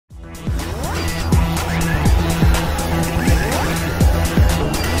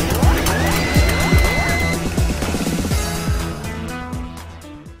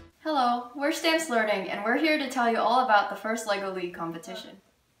Stamps Learning, and we're here to tell you all about the first LEGO League competition.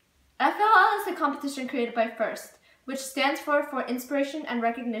 FLL is a competition created by FIRST, which stands for Inspiration and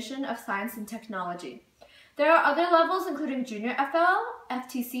Recognition of Science and Technology. There are other levels including Junior FLL,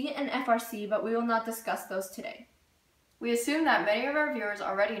 FTC, and FRC, but we will not discuss those today. We assume that many of our viewers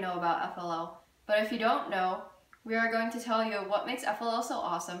already know about FLL, but if you don't know, we are going to tell you what makes FLL so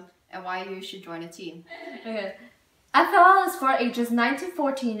awesome and why you should join a team. Okay. FLL is for ages 9 to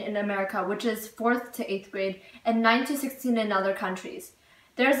 14 in America, which is 4th to 8th grade, and 9 to 16 in other countries.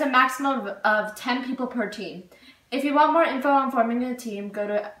 There is a maximum of 10 people per team. If you want more info on forming a team, go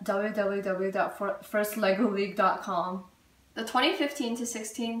to www.firstlegoleague.com. The 2015 to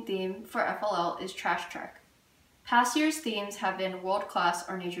 16 theme for FLL is Trash Trek. Past year's themes have been World Class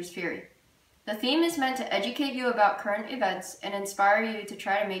or Nature's Fury. The theme is meant to educate you about current events and inspire you to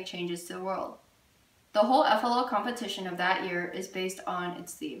try to make changes to the world. The whole FLL competition of that year is based on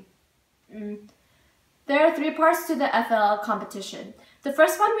its theme. There are 3 parts to the FLL competition. The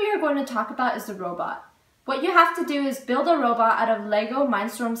first one we are going to talk about is the robot. What you have to do is build a robot out of LEGO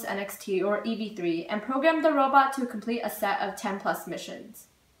Mindstorms NXT or EV3 and program the robot to complete a set of 10 plus missions.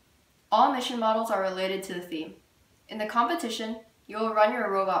 All mission models are related to the theme. In the competition, you will run your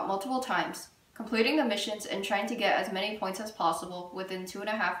robot multiple times, completing the missions and trying to get as many points as possible within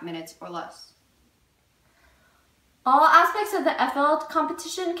 2.5 minutes or less. All aspects of the FLL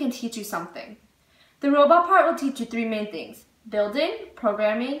competition can teach you something. The robot part will teach you 3 main things: building,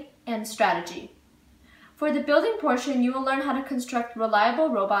 programming, and strategy. For the building portion, you will learn how to construct reliable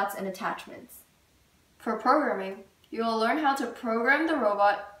robots and attachments. For programming, you will learn how to program the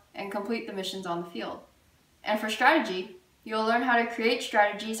robot and complete the missions on the field. And for strategy, you will learn how to create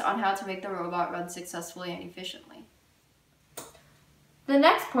strategies on how to make the robot run successfully and efficiently. The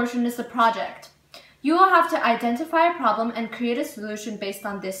next portion is the project. You will have to identify a problem and create a solution based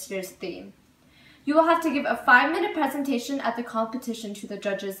on this year's theme. You will have to give a 5-minute presentation at the competition to the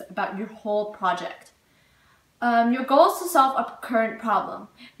judges about your whole project. Your goal is to solve a current problem.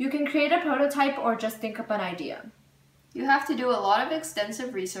 You can create a prototype or just think up an idea. You have to do a lot of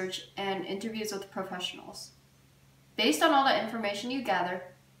extensive research and interviews with professionals. Based on all the information you gather,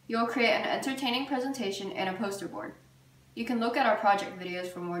 you will create an entertaining presentation and a poster board. You can look at our project videos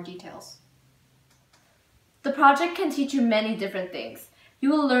for more details. The project can teach you many different things. You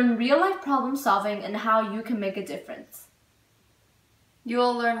will learn real-life problem solving and how you can make a difference. You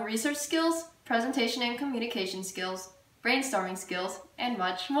will learn research skills, presentation and communication skills, brainstorming skills, and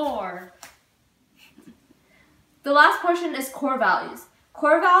much more. The last portion is core values.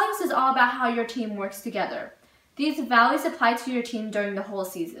 Core values is all about how your team works together. These values apply to your team during the whole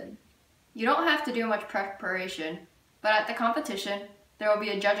season. You don't have to do much preparation, but at the competition, there will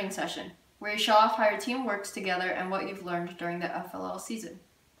be a judging session where you show off how your team works together and what you've learned during the FLL season.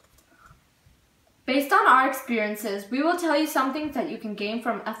 Based on our experiences, we will tell you some things that you can gain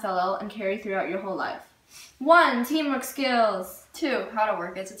from FLL and carry throughout your whole life. 1. Teamwork skills. 2. How to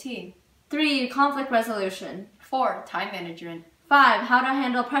work as a team. 3. Conflict resolution. 4. Time management. 5. How to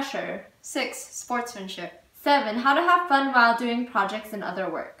handle pressure. 6. Sportsmanship. 7. How to have fun while doing projects and other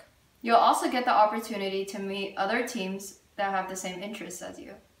work. You'll also get the opportunity to meet other teams that have the same interests as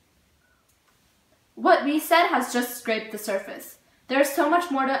you. What we said has just scraped the surface. There's so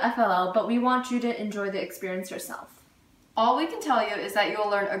much more to FLL, but we want you to enjoy the experience yourself. All we can tell you is that you'll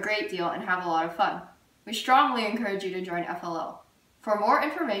learn a great deal and have a lot of fun. We strongly encourage you to join FLL. For more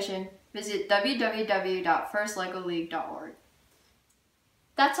information, visit www.firstlegoleague.org.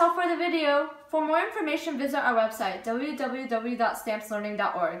 That's all for the video. For more information, visit our website,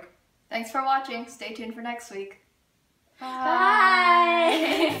 www.stampslearning.org. Thanks for watching. Stay tuned for next week. Bye.